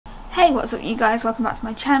Hey, what's up you guys, welcome back to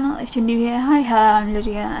my channel. If you're new here, hi, hello, I'm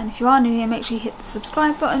Lydia, and if you are new here, make sure you hit the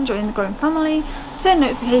subscribe button, join the growing family, turn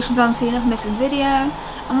notifications on so you never miss a video,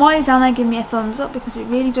 and while you're down there give me a thumbs up because it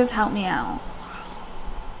really does help me out.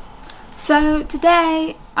 So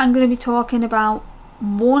today I'm going to be talking about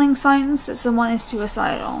warning signs that someone is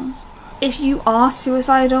suicidal. If you are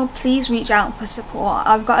suicidal, please reach out for support.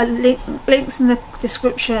 I've got links in the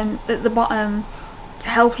description at the bottom to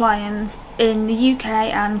helplines in the UK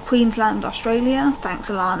and Queensland, Australia. Thanks,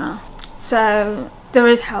 Alana. So there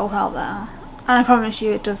is help out there, and I promise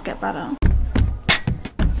you it does get better.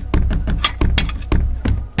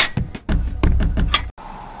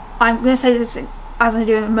 I'm going to say this as I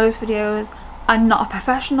do in most videos. I'm not a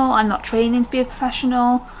professional, I'm not training to be a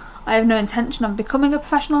professional. I have no intention of becoming a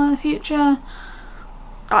professional in the future.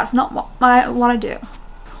 That's not what I do.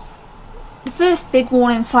 The first big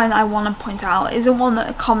warning sign that I want to point out is the one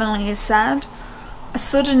that commonly is said. A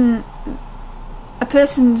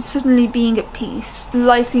person suddenly being at peace,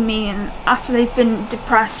 likely mean after they've been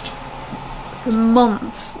depressed for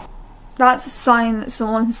months. That's a sign that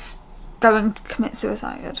someone's going to commit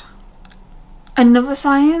suicide. Another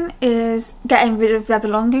sign is getting rid of their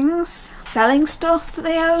belongings, selling stuff that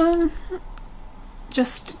they own,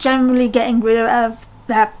 just generally getting rid of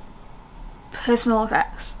their personal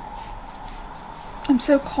effects. I'm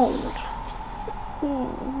so cold.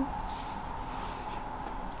 Ooh.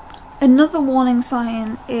 Another warning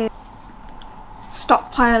sign is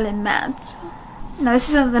stockpiling meds. Now this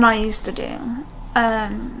is something I used to do. I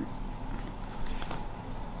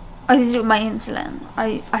did it with my insulin.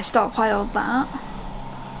 I stockpiled that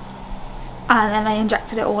and then I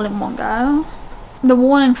injected it all in one go. The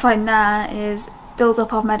warning sign there is build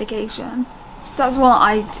up of medication. So that's what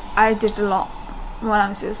I did a lot when I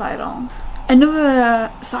was suicidal. Another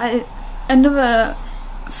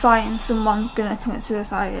sign someone's gonna commit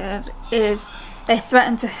suicide is they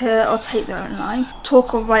threaten to hurt or take their own life,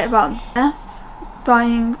 talk or write about death,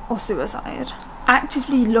 dying or suicide.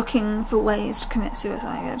 Actively looking for ways to commit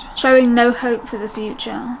suicide, showing no hope for the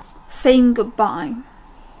future, saying goodbye.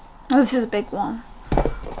 Now this is a big one,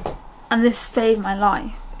 and this saved my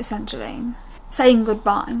life, essentially. Saying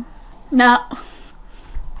goodbye. Now,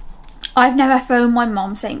 I've never phoned my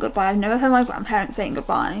mom saying goodbye, I've never phoned my grandparents saying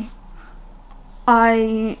goodbye.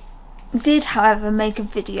 I did, however, make a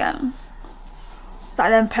video that I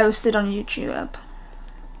then posted on YouTube.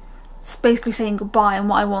 It's basically saying goodbye and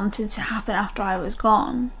what I wanted to happen after I was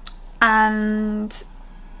gone. And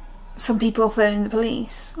some people phoned the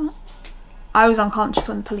police. I was unconscious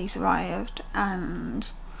when the police arrived, and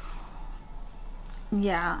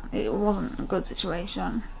yeah, it wasn't a good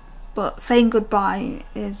situation. But saying goodbye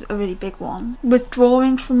is a really big one.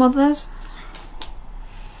 Withdrawing from others,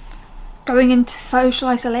 going into social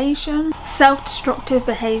isolation, self-destructive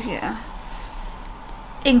behaviour,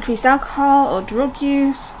 increased alcohol or drug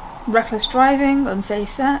use, reckless driving, unsafe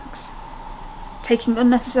sex, taking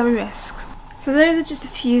unnecessary risks. So those are just a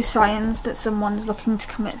few signs that someone's looking to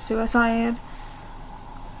commit suicide.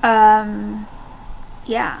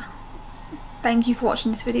 Yeah. Thank you for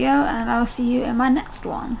watching this video, and I will see you in my next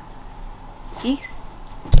one. Peace.